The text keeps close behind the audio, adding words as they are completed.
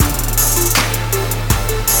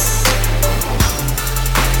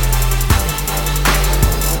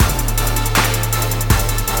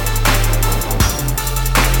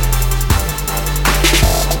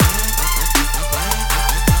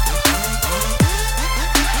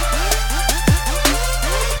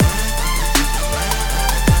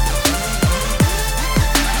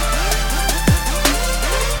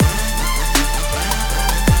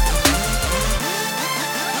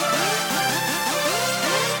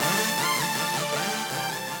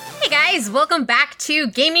guys, welcome back to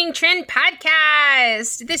Gaming Trend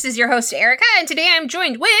Podcast. This is your host, Erica, and today I'm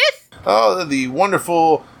joined with... Oh, the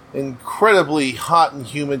wonderful, incredibly hot and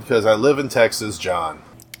humid, because I live in Texas, John.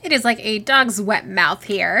 It is like a dog's wet mouth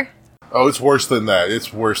here. Oh, it's worse than that.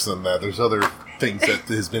 It's worse than that. There's other things that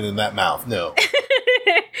has been in that mouth. No.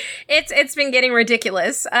 It's been getting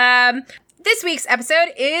ridiculous. This week's episode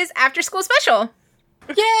is After School Special.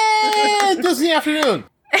 Yeah, Disney afternoon.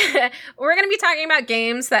 We're going to be talking about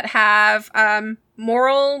games that have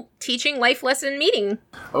moral teaching life lesson meaning.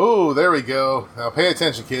 Oh, there we go. Now pay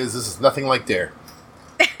attention, kids. This is nothing like Dare.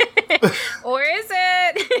 Or is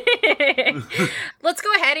it? Let's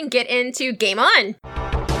go ahead and get into Game On.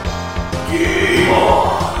 Game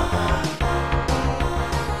On.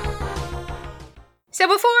 So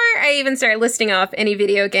before I even start listing off any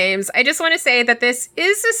video games, I just want to say that this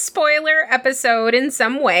is a spoiler episode in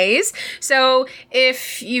some ways. So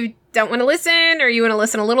if you don't want to listen, or you want to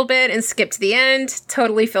listen a little bit and skip to the end,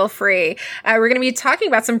 totally feel free. We're going to be talking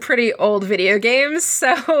about some pretty old video games,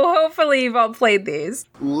 so hopefully you've all played these.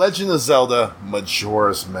 Legend of Zelda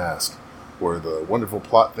Majora's Mask, where the wonderful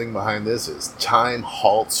plot thing behind this is time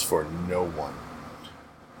halts for no one.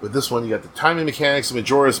 With this one, you got the timing mechanics of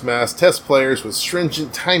Majora's Mask test players with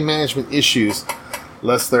stringent time management issues,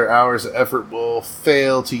 lest their hours of effort will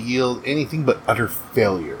fail to yield anything but utter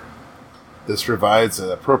failure. This provides an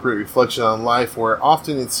appropriate reflection on life, where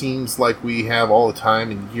often it seems like we have all the time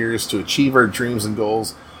and years to achieve our dreams and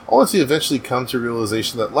goals, only to eventually come to a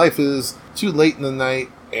realization that life is too late in the night,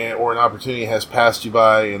 or an opportunity has passed you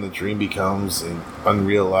by, and the dream becomes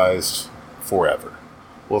unrealized forever.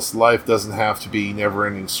 Whilst life doesn't have to be a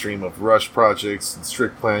never-ending stream of rush projects and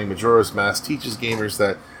strict planning, Majora's Mask teaches gamers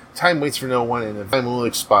that time waits for no one and time will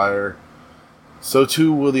expire. So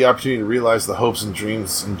too will the opportunity to realize the hopes and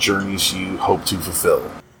dreams and journeys you hope to fulfill.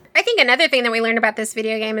 I think another thing that we learned about this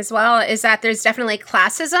video game as well is that there's definitely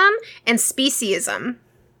classism and speciesism.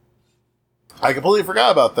 I completely forgot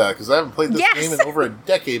about that because I haven't played this game in over a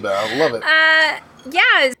decade, but I love it.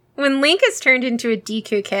 Yeah. When Link is turned into a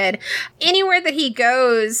Deku kid, anywhere that he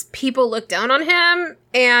goes, people look down on him,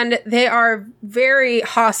 and they are very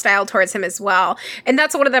hostile towards him as well. And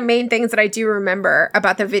that's one of the main things that I do remember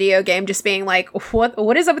about the video game, just being like,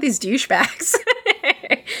 what is up with these douchebags?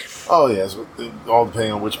 Oh, yes, all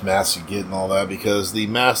depending on which mask you get and all that, because the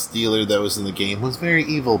mask dealer that was in the game was very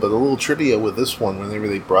evil. But a little trivia with this one, when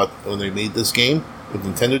they made this game, what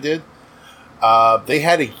Nintendo did, they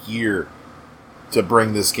had a year to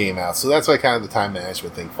bring this game out. So that's why kind of the time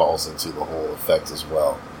management thing falls into the whole effect as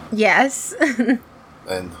well. Yes.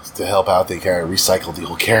 And to help out, they kind of recycled the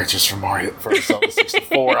old characters from Zelda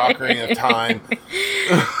 64, Ocarina of Time.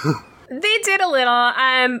 They did a little,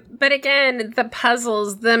 but again, the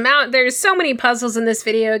puzzles, there's so many puzzles in this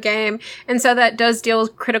video game, and so that does deal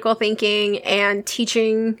with critical thinking and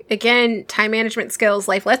teaching, again, time management skills,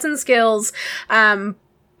 life lesson skills,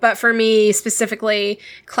 but for me, specifically,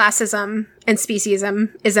 classism and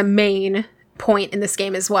speciesism is a main point in this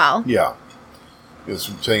game as well. Yeah. Because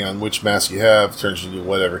depending on which mask you have, turns you into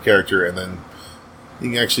whatever character, and then you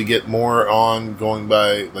can actually get more on going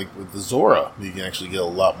by, like with the Zora. You can actually get a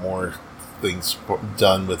lot more things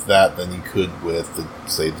done with that than you could with, the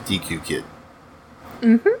DQ kid.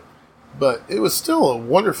 Mm-hmm. But it was still a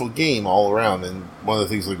wonderful game all around, and one of the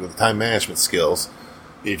things, like with the time management skills,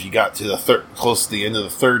 if you got to close to the end of the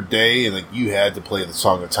third day, and like you had to play the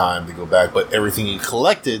Song of Time to go back, but everything you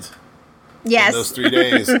collected in those 3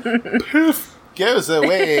 days, poof, goes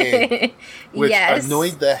away. Which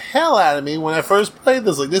annoyed the hell out of me when I first played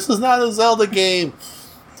this. Like, this is not a Zelda game.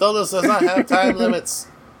 Zelda does not have time limits.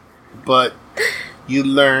 But you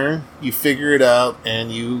learn, you figure it out,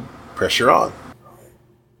 and you pressure on.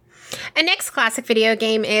 Our next classic video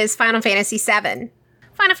game is Final Fantasy VII.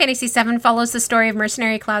 Final Fantasy VII follows the story of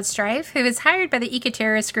mercenary Cloud Strife, who is hired by the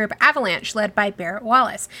eco-terrorist group Avalanche, led by Barrett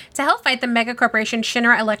Wallace, to help fight the megacorporation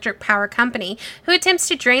Shinra Electric Power Company, who attempts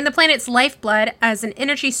to drain the planet's lifeblood as an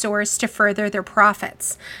energy source to further their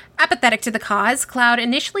profits. Apathetic to the cause, Cloud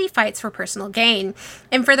initially fights for personal gain,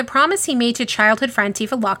 and for the promise he made to childhood friend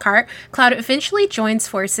Tifa Lockhart, Cloud eventually joins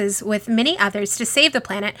forces with many others to save the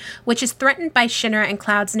planet, which is threatened by Shinra and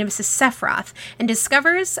Cloud's nemesis Sephiroth, and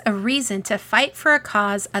discovers a reason to fight for a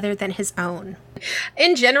cause other than his own.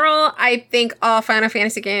 In general, I think all Final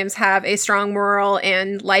Fantasy games have a strong moral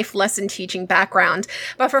and life lesson teaching background.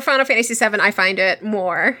 But for Final Fantasy VII, I find it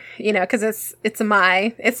more, because it's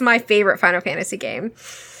my favorite Final Fantasy game.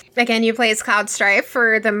 Again, you play as Cloud Strife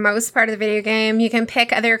for the most part of the video game. You can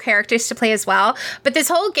pick other characters to play as well. But this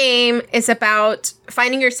whole game is about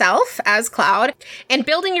finding yourself as Cloud and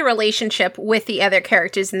building your relationship with the other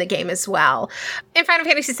characters in the game as well. In Final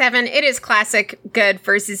Fantasy VII, it is classic good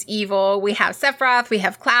versus evil. We have Sephiroth, we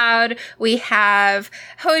have Cloud, we have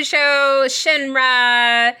Hojo,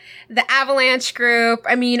 Shinra, the Avalanche group.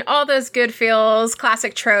 I mean, all those good feels,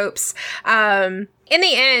 classic tropes. In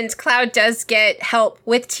the end, Cloud does get help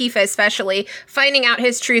with Tifa especially, finding out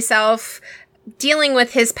his true self, dealing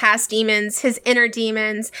with his past demons, his inner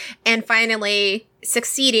demons, and finally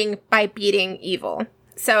succeeding by beating evil.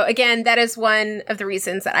 So again, that is one of the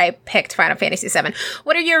reasons that I picked Final Fantasy VII.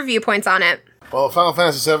 What are your viewpoints on it? Well, Final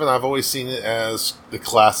Fantasy VII, I've always seen it as the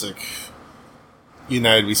classic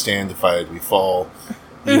united we stand, divided we fall.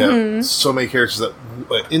 You have so many characters that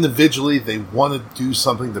individually they want to do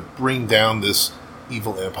something to bring down this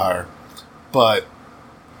evil empire, but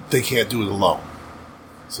they can't do it alone.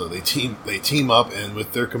 So they team up, and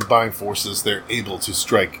with their combined forces, they're able to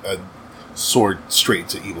strike a sword straight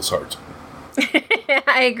to evil's heart.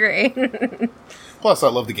 I agree. Plus, I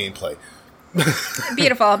love the gameplay.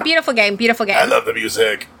 Beautiful game. I love the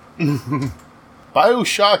music.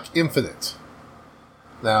 BioShock Infinite.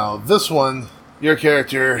 Now, this one, your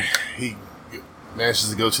character, he manages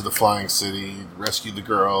to go to the Flying City, rescue the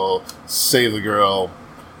girl, save the girl,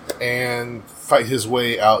 and fight his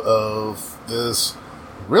way out of this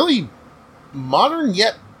really modern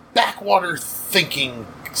yet backwater thinking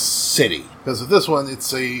city. Because with this one,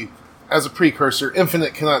 as a precursor,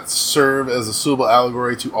 Infinite cannot serve as a suitable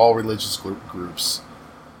allegory to all religious groups.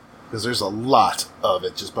 Because there's a lot of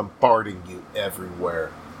it just bombarding you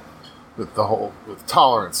everywhere. With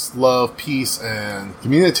tolerance, love, peace, and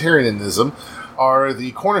communitarianism are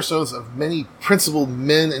the cornerstones of many principled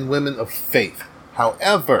men and women of faith.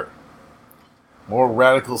 However, more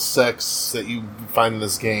radical sects that you find in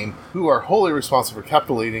this game, who are wholly responsible for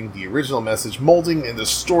capitulating the original message, molding and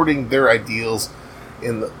distorting their ideals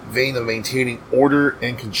in the vein of maintaining order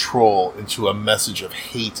and control into a message of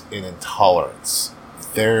hate and intolerance.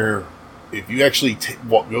 If you actually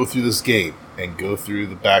go through this game and go through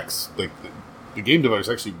the backs, like the game developers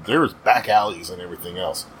actually, there's back alleys and everything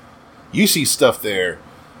else. You see stuff there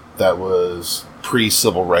that was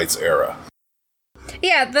pre-civil rights era.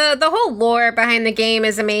 Yeah, the whole lore behind the game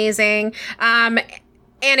is amazing. And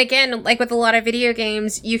again, like with a lot of video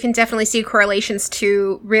games, you can definitely see correlations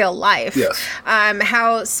to real life. Yes.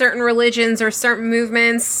 How certain religions or certain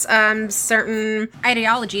movements, certain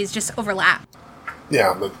ideologies just overlap.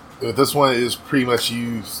 Yeah, but this one is pretty much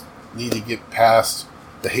you need to get past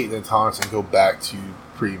the hate and intolerance and go back to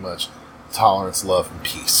pretty much tolerance, love, and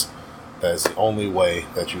peace. That is the only way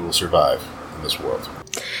that you will survive in this world.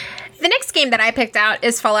 The next game that I picked out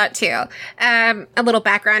is Fallout 2. A little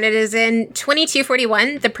background. It is in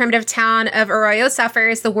 2241. The primitive town of Arroyo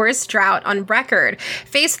suffers the worst drought on record.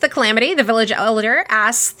 Faced with the calamity, the village elder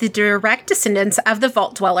asks the direct descendants of the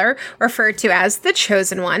Vault Dweller, referred to as the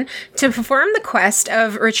Chosen One, to perform the quest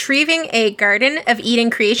of retrieving a Garden of Eden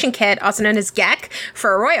creation kit, also known as GECK,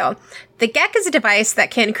 for Arroyo. The GECK is a device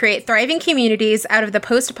that can create thriving communities out of the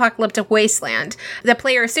post-apocalyptic wasteland. The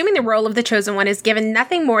player assuming the role of the Chosen One is given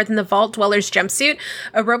nothing more than the Vault Dweller's jumpsuit,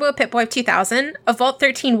 a Robo Pip-Boy 2000, a Vault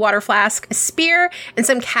 13 water flask, a spear, and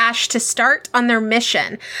some cash to start on their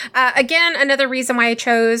mission. Again, another reason why I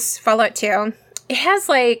chose Fallout 2. It has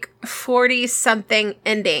like 40-something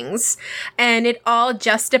endings, and it all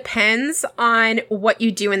just depends on what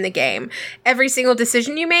you do in the game. Every single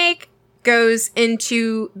decision you make goes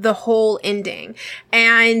into the whole ending.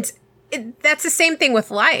 And that's the same thing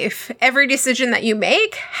with life. Every decision that you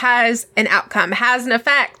make has an outcome, has an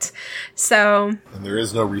effect. So... And there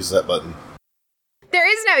is no reset button. There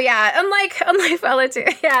is no, unlike Fallout 2.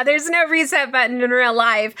 Yeah, there's no reset button in real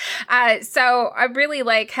life. So I really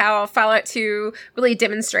like how Fallout 2 really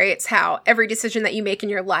demonstrates how every decision that you make in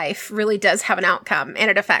your life really does have an outcome,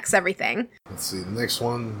 and it affects everything. Let's see, the next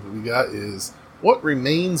one we got is What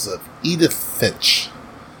Remains of Edith Finch.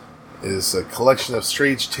 It is a collection of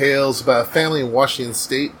strange tales about a family in Washington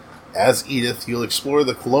State. As Edith, you'll explore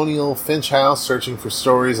the colonial Finch house, searching for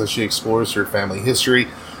stories as she explores her family history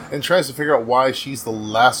and tries to figure out why she's the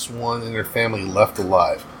last one in her family left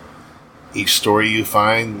alive. Each story you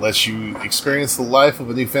find lets you experience the life of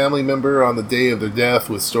a new family member on the day of their death,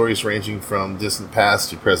 with stories ranging from distant past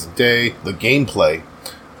to present day. The gameplay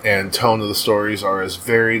and tone of the stories are as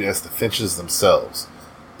varied as the Finches themselves.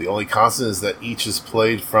 The only constant is that each is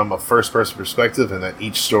played from a first-person perspective and that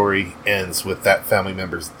each story ends with that family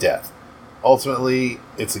member's death. Ultimately,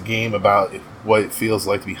 it's a game about what it feels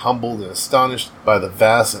like to be humbled and astonished by the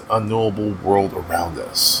vast and unknowable world around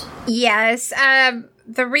us. Yes.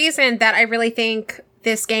 The reason that I really think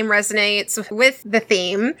this game resonates with the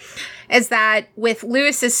theme is that with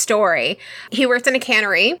Lewis's story, he worked in a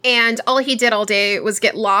cannery, and all he did all day was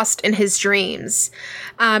get lost in his dreams.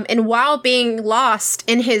 And while being lost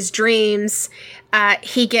in his dreams,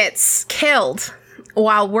 he gets killed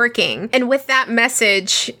while working. And with that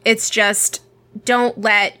message, it's just, don't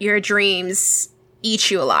let your dreams eat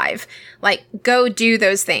you alive. Like, go do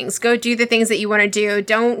those things. Go do the things that you want to do.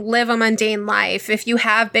 Don't live a mundane life. If you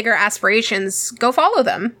have bigger aspirations, go follow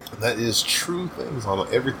them. That is true things on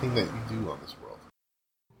everything that you do on this world.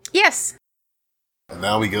 Yes. And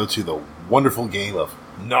now we go to the wonderful game of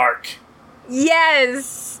Narc.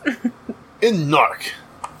 Yes. In Narc,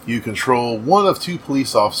 you control one of two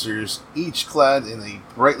police officers, each clad in a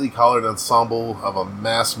brightly collared ensemble of a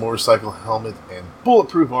masked motorcycle helmet and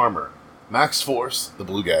bulletproof armor. Max Force, the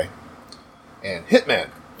blue guy, and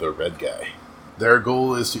Hitman, the red guy. Their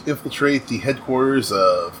goal is to infiltrate the headquarters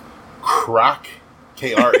of KRAK,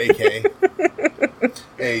 K-R-A-K,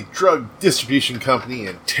 a drug distribution company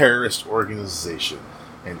and terrorist organization,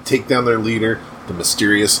 and take down their leader, the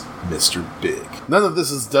mysterious Mr. Big. None of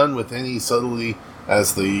this is done with any subtlety,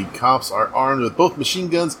 as the cops are armed with both machine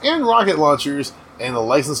guns and rocket launchers and a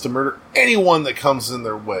license to murder anyone that comes in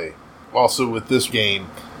their way. Also, with this game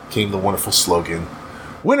came the wonderful slogan,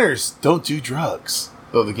 "Winners don't do drugs."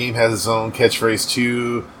 Though the game has its own catchphrase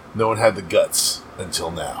too, no one had the guts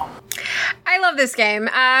until now. I love this game.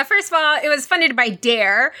 First of all, it was funded by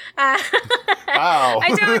Dare. Wow.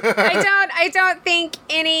 I don't think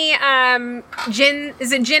any Gen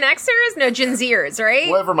Xers? No, Gen Zers, right?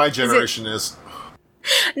 Whatever my generation is.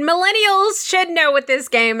 Millennials should know what this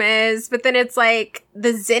game is, but then it's like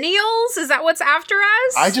the Zennials? Is that what's after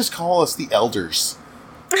us? I just call us the elders.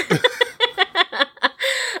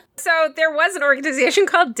 So there was an organization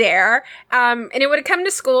called DARE, and it would come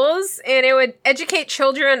to schools, and it would educate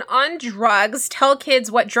children on drugs, tell kids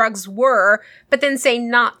what drugs were, but then say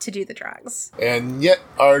not to do the drugs. And yet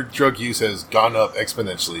our drug use has gone up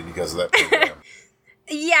exponentially because of that program.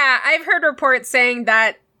 Yeah, I've heard reports saying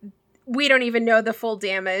that we don't even know the full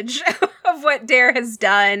damage of what DARE has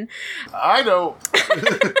done. I know.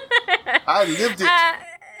 I lived it.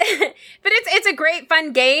 But it's a great,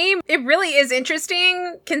 fun game. It really is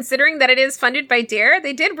interesting, considering that it is funded by DARE.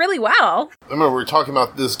 They did really well. I remember we were talking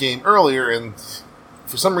about this game earlier, and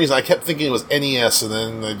for some reason I kept thinking it was NES, and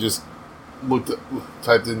then I just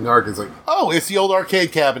typed in Narc, and it's like, oh, it's the old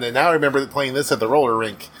arcade cabinet. Now I remember playing this at the roller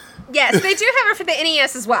rink. Yes, they do have it for the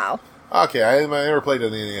NES as well. Okay, I never played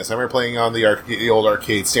on the NES. I remember playing on the old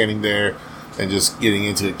arcade, standing there, and just getting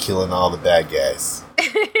into it, killing all the bad guys.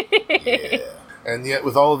 Yeah. And yet,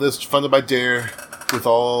 with all of this funded by DARE, with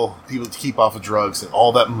all people to keep off of drugs, and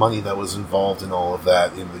all that money that was involved in all of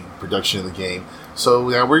that in the production of the game. So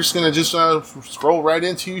now we're just going to scroll right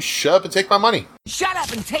into Shut Up and Take My Money. Shut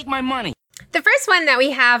up and take my money. The first one that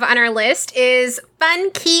we have on our list is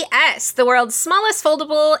Funky S, the world's smallest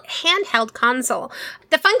foldable handheld console.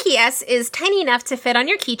 The Funky S is tiny enough to fit on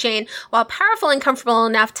your keychain, while powerful and comfortable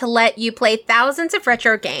enough to let you play thousands of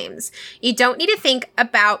retro games. You don't need to think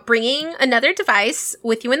about bringing another device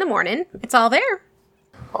with you in the morning. It's all there.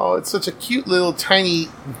 Oh, it's such a cute little tiny,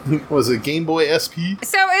 was it Game Boy SP?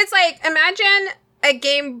 So it's like, imagine a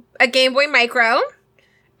Game Boy Micro,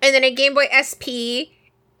 and then a Game Boy SP,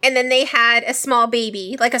 and then they had a small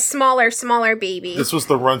baby, like a smaller baby. This was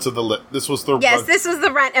the runt of the This was the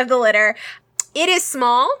runt of the litter. It is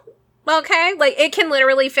small, okay? Like, it can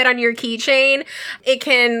literally fit on your keychain.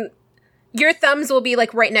 Your thumbs will be,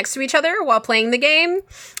 like, right next to each other while playing the game.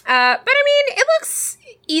 But, I mean, it looks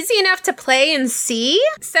easy enough to play and see.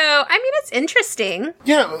 So, I mean, it's interesting.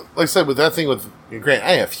 Yeah, like I said, with that thing with Grant,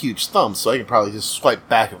 I have huge thumbs, so I can probably just swipe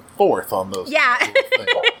back and forth on those. Yeah.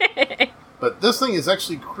 But this thing is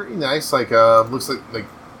actually pretty nice. Like, it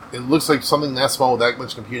looks like something that small with that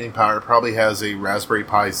much computing power probably has a Raspberry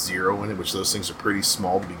Pi Zero in it, which those things are pretty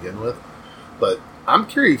small to begin with. But I'm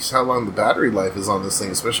curious how long the battery life is on this thing,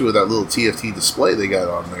 especially with that little TFT display they got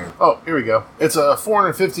on there. Oh, here we go. It's a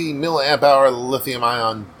 450 milliamp hour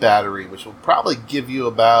lithium-ion battery, which will probably give you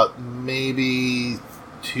about maybe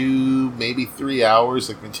 3 hours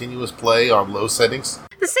of continuous play on low settings.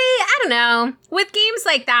 See, I don't know. With games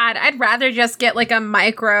like that, I'd rather just get like a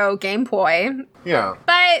micro Game Boy. Yeah.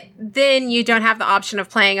 But then you don't have the option of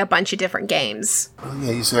playing a bunch of different games. Oh,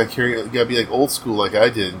 yeah, you gotta be like old school like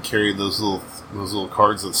I did and carry those little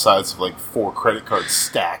cards the size of like 4 credit cards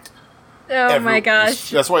stacked. Oh my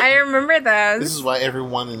gosh. That's why I remember those. This is why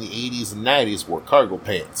everyone in the 80s and 90s wore cargo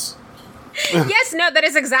pants. Yes, no, that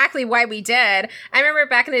is exactly why we did. I remember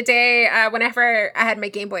back in the day, whenever I had my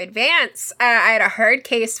Game Boy Advance, I had a hard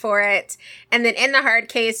case for it. And then in the hard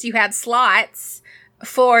case, you had slots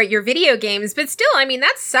for your video games. But still, I mean,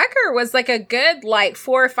 that sucker was like a good,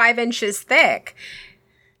 4 or 5 inches thick.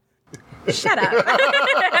 Shut up.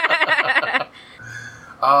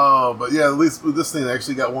 But yeah, at least with this thing, I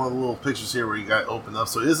actually got one of the little pictures here where you got it opened up.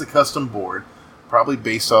 So it is a custom board, probably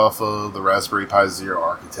based off of the Raspberry Pi Zero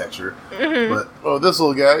architecture. But this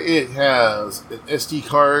little guy, it has an SD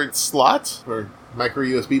card slot or micro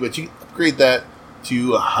USB, but you can upgrade that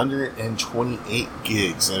to 128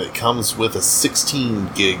 gigs, and it comes with a 16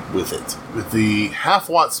 gig with it, with the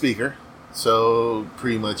half-watt speaker. So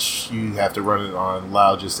pretty much you have to run it on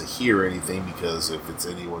loud just to hear anything, because if it's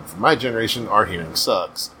anyone from my generation, our hearing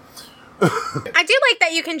sucks. I do like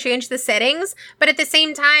that you can change the settings, but at the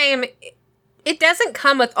same time, it doesn't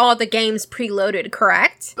come with all the games preloaded,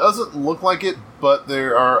 correct? Doesn't look like it, but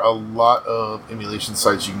there are a lot of emulation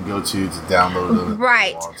sites you can go to download them.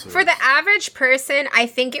 Right. For the average person, I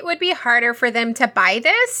think it would be harder for them to buy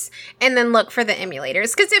this and then look for the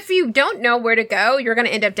emulators. Because if you don't know where to go, you're going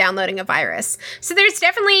to end up downloading a virus. So there's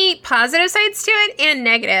definitely positive sides to it and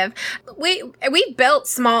negative. We built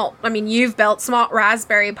small, I mean, you've built small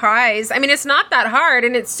Raspberry Pis. I mean, it's not that hard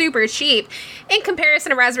and it's super cheap. In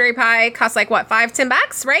comparison to Raspberry Pi, it costs like, what,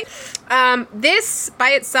 $5-10, right? This by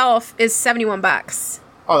itself is $71.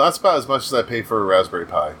 Oh, that's about as much as I pay for a Raspberry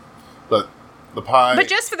Pi. But the Pi... But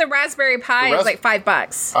just for the Raspberry Pi, it's like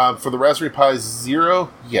 $5. For the Raspberry Pi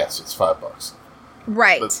Zero, yes, it's $5.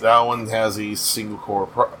 Right. But that one has a single core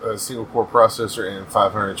processor and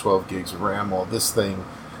 512 gigs of RAM, while this thing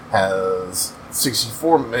has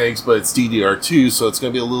 64 megs, but it's DDR2, so it's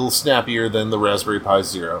going to be a little snappier than the Raspberry Pi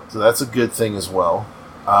Zero. So that's a good thing as well.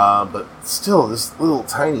 But still, this little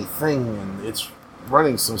tiny thing, and it's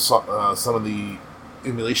running some of the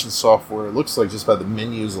emulation software. It looks like just by the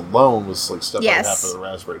menus alone was like stuff like that for the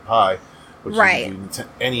Raspberry Pi, which you can do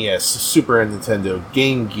NES, Super Nintendo,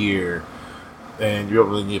 Game Gear, and you're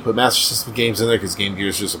able to put Master System games in there because Game Gear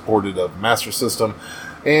is just a ported of Master System,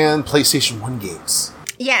 and PlayStation 1 games.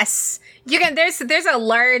 Yes. You can. There's a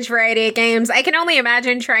large variety of games. I can only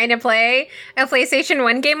imagine trying to play a PlayStation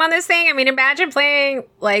 1 game on this thing. I mean, imagine playing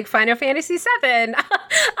like Final Fantasy VII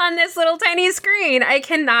on this little tiny screen. I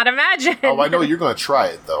cannot imagine. Oh, I know you're going to try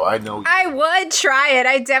it, though. I know. I would try it.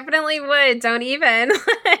 I definitely would. Don't even.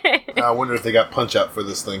 I wonder if they got Punch-Out for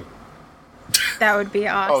this thing. That would be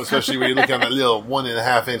awesome. Oh, especially when you look on that little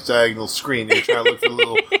 1.5-inch diagonal screen and you're trying to look for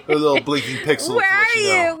the little blinking pixel. Where are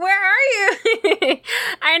you? Where are you?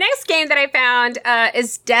 Our next game that I found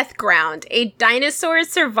is Deathground, a dinosaur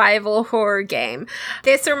survival horror game.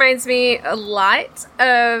 This reminds me a lot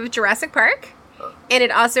of Jurassic Park, and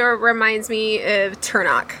it also reminds me of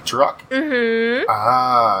Turok. Turok?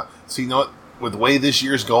 Mm-hmm. So you know what? With the way this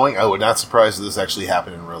year's going, I would not surprise if this actually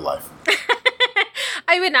happened in real life.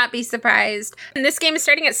 I would not be surprised. And this game is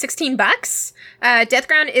starting at $16.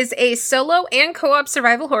 Deathground is a solo and co-op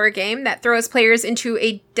survival horror game that throws players into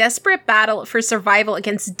a desperate battle for survival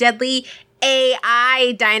against deadly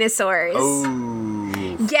AI dinosaurs. Oh.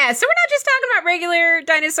 Yeah, so we're not just talking about regular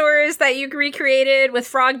dinosaurs that you recreated with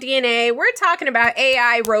frog DNA. We're talking about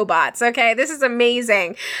AI robots, okay? This is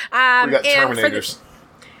amazing. We got Terminators.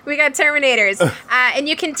 We got Terminators. And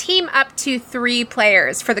you can team up to 3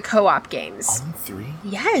 players for the co-op games. Only 3?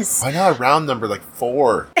 Yes. Why not a round number like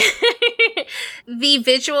 4? The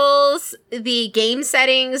visuals, the game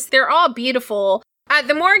settings, they're all beautiful.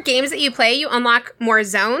 The more games that you play, you unlock more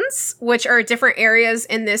zones, which are different areas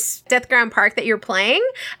in this Deathground Park that you're playing.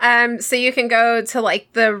 So you can go to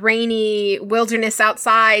like the rainy wilderness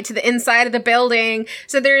outside, to the inside of the building.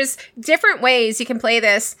 So there's different ways you can play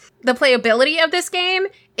this. The playability of this game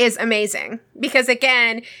is amazing because,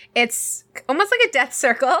 again, it's almost like a death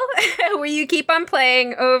circle where you keep on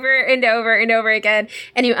playing over and over and over again,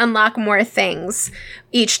 and you unlock more things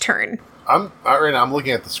each turn. I'm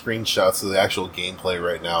looking at the screenshots of the actual gameplay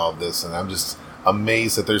right now of this, and I'm just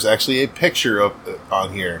amazed that there's actually a picture of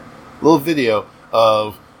on here, a little video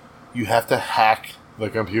of you have to hack the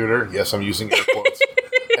computer. Yes, I'm using air quotes.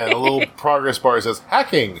 And a little progress bar says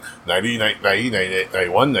hacking 90,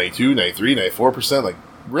 91, 92, 93, 94%. Like,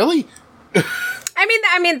 really?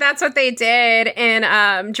 I mean, that's what they did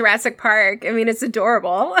in Jurassic Park. I mean, it's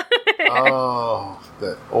adorable. Oh,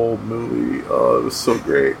 that old movie. Oh, it was so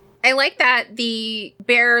great. I like that the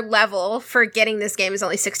bare level for getting this game is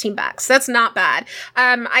only $16. That's not bad.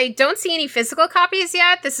 I don't see any physical copies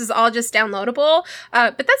yet. This is all just downloadable,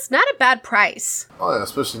 but that's not a bad price. Oh, yeah,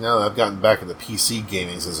 especially now that I've gotten back into PC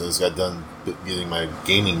gaming since I just got done getting my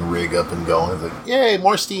gaming rig up and going. It's like, yay,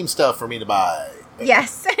 more Steam stuff for me to buy.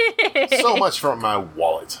 Yes. So much from my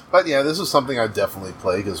wallet. But yeah, this is something I definitely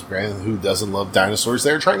play because, granted, who doesn't love dinosaurs?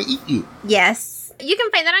 They're trying to eat you. Yes. You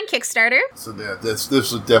can find that on Kickstarter. So yeah,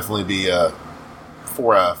 this would definitely be a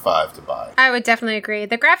 4 out of 5 to buy. I would definitely agree.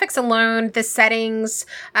 The graphics alone, the settings,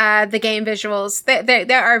 the game visuals,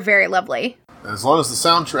 they are very lovely. As long as the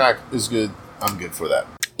soundtrack is good, I'm good for that.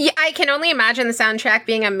 Yeah, I can only imagine the soundtrack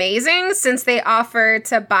being amazing since they offer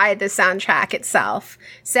to buy the soundtrack itself.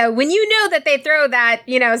 So when you know that they throw that,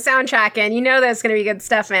 soundtrack in, you know that's going to be good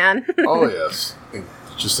stuff, man. Oh, yes. And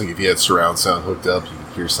just think if you had surround sound hooked up, you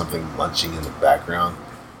could hear something munching in the background.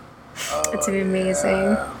 It's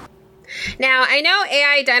amazing. Now, I know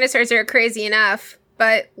AI dinosaurs are crazy enough,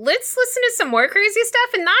 but let's listen to some more crazy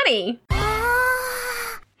stuff in Nani.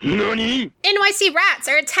 Nani? NYC rats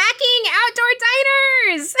are attacking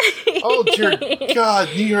outdoor diners! Oh, dear God,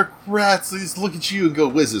 New York rats, they just look at you and go,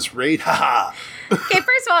 what is this, raid? Haha. Okay,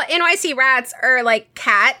 first of all, NYC rats are like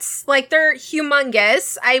cats. Like, they're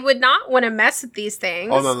humongous. I would not want to mess with these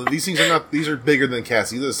things. Oh, no, these things are not, these are bigger than cats.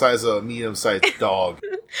 These are the size of a medium-sized dog.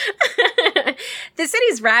 The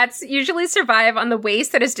city's rats usually survive on the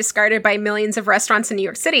waste that is discarded by millions of restaurants in New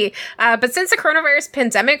York City. But since the coronavirus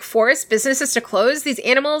pandemic forced businesses to close, these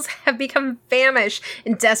animals have become famished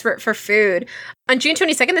and desperate for food. On June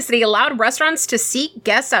 22nd, the city allowed restaurants to seek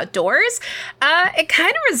guests outdoors. It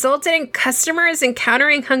kind of resulted in customers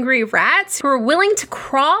encountering hungry rats who were willing to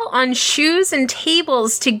crawl on shoes and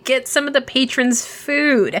tables to get some of the patrons'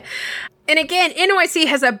 food. And again, NYC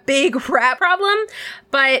has a big rat problem,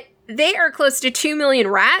 but they are close to 2 million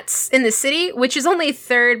rats in the city, which is only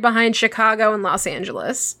third behind Chicago and Los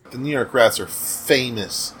Angeles. The New York rats are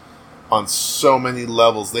famous on so many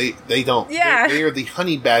levels. They don't. Yeah. They are the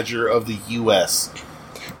honey badger of the U.S.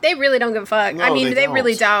 They really don't give a fuck. No, I mean, they don't.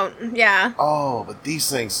 really don't. Yeah. Oh, but these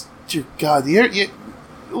things, dear God, a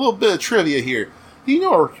little bit of trivia here. Do you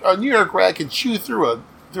know a New York rat can chew through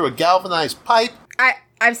a galvanized pipe?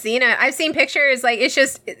 I've seen it. I've seen pictures. Like, it's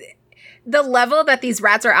just the level that these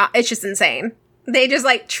rats are at, it's just insane. They just,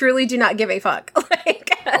 like, truly do not give a fuck.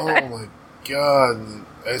 Oh my God.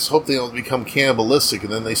 I just hope they don't become cannibalistic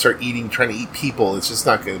and then they start trying to eat people. It's just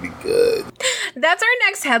not going to be good. That's our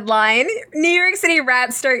next headline. New York City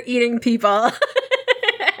rats start eating people.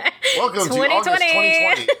 Welcome to August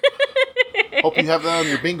 2020. Hope you have that on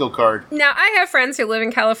your bingo card. Now, I have friends who live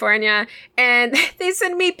in California, and they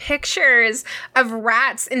send me pictures of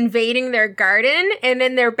rats invading their garden and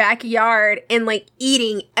in their backyard and, like,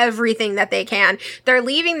 eating everything that they can. They're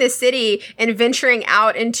leaving the city and venturing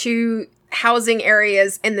out into housing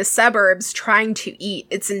areas in the suburbs trying to eat.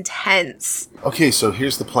 It's intense. Okay, so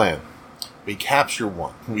here's the plan. We capture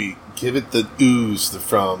one. We give it the ooze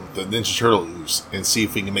from the Ninja Turtle ooze and see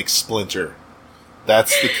if we can make Splinter.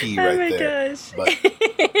 That's the key right there. Gosh.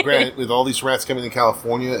 But granted, with all these rats coming to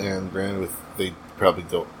California, and granted, they probably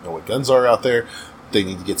don't know what guns are out there, they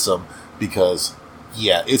need to get some because,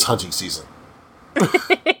 yeah, it's hunting season.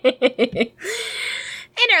 And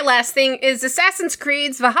our last thing is Assassin's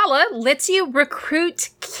Creed's Valhalla lets you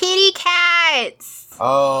recruit kitty cats.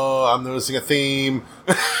 Oh, I'm noticing a theme.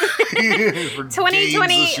 For 2020,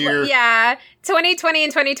 games this year. yeah, 2020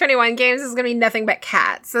 and 2021 games is going to be nothing but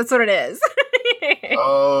cats. That's what it is.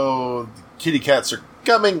 Oh, the kitty cats are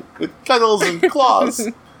coming with cuddles and claws.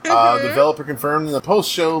 Developer confirmed in the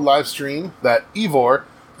post-show live stream that Ivor,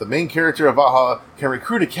 the main character of Valhalla, can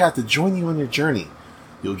recruit a cat to join you on your journey.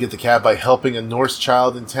 You'll get the cat by helping a Norse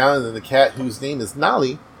child in town, and then the cat, whose name is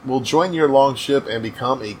Nali, will join your longship and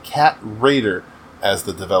become a cat raider, as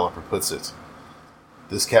the developer puts it.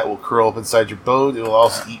 This cat will curl up inside your boat. It will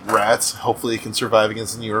also eat rats. Hopefully it can survive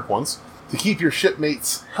against the New York ones. To keep your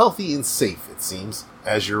shipmates healthy and safe, it seems.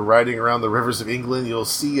 As you're riding around the rivers of England, you'll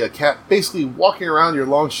see a cat basically walking around your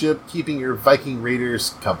longship, keeping your Viking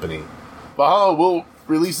raiders company. Valhalla will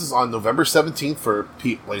releases on November 17th for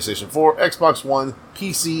PlayStation 4, Xbox One,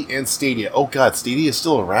 PC, and Stadia. Oh god, Stadia is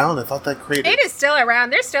still around? I thought that cratered. It is still around.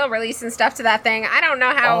 They're still releasing stuff to that thing. I don't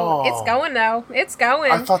know how it's going, though. It's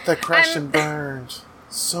going. I thought that crashed and burned.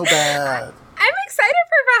 So bad. I'm excited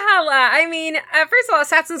for Valhalla. I mean, first of all,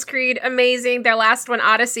 Assassin's Creed, amazing. Their last one,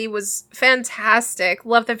 Odyssey, was fantastic.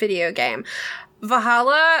 Love the video game.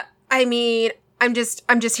 Valhalla, I mean, I'm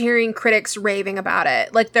just hearing critics raving about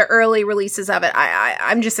it. Like the early releases of it,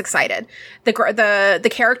 I'm just excited. The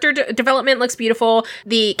character development looks beautiful.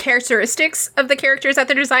 The characteristics of the characters that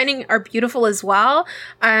they're designing are beautiful as well.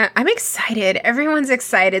 I'm excited. Everyone's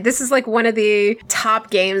excited. This is like one of the top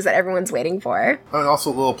games that everyone's waiting for. And also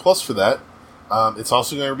a little plus for that, it's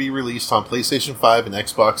also going to be released on PlayStation 5 and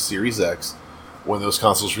Xbox Series X when those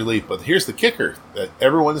consoles release. But here's the kicker that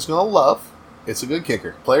everyone is going to love. It's a good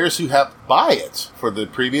kicker. Players who have to buy it for the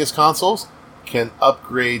previous consoles can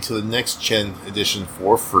upgrade to the next gen edition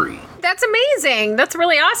for free. That's amazing. That's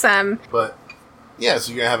really awesome. But yeah,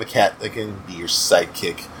 so you're going to have a cat that can be your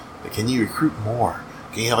sidekick. But can you recruit more?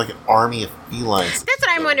 Can you have like an army of felines? That's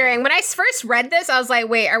what I'm wondering. When I first read this, I was like,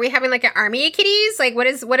 wait, are we having like an army of kitties? Like what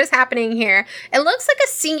is happening here? It looks like a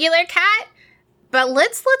singular cat. But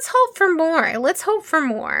let's hope for more. Let's hope for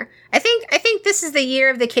more. I think this is the year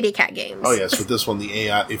of the kitty cat games. Oh yes, with this one, the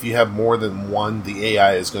AI. If you have more than one, the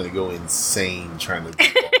AI is going to go insane trying to do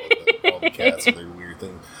all the cats and their weird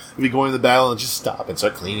things. If you go into the battle and just stop and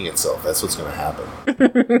start cleaning itself, that's what's going to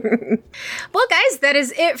happen. Well, guys, that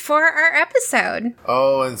is it for our episode.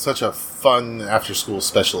 Oh, and such a fun after-school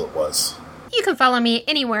special it was. You can follow me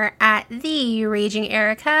anywhere at The Raging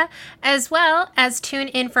Erica, as well as tune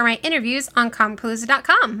in for my interviews on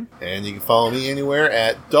Comicpalooza.com. And you can follow me anywhere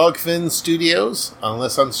at Dogfin Studios.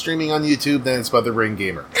 Unless I'm streaming on YouTube, then it's by The Brain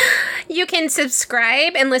Gamer. You can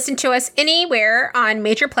subscribe and listen to us anywhere on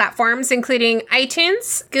major platforms, including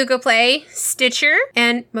iTunes, Google Play, Stitcher,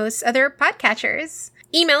 and most other podcatchers.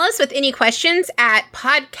 Email us with any questions at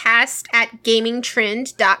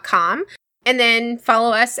podcast@gamingtrend.com. And then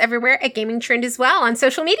follow us everywhere at Gaming Trend as well on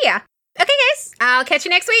social media. Okay, guys, I'll catch you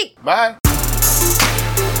next week. Bye.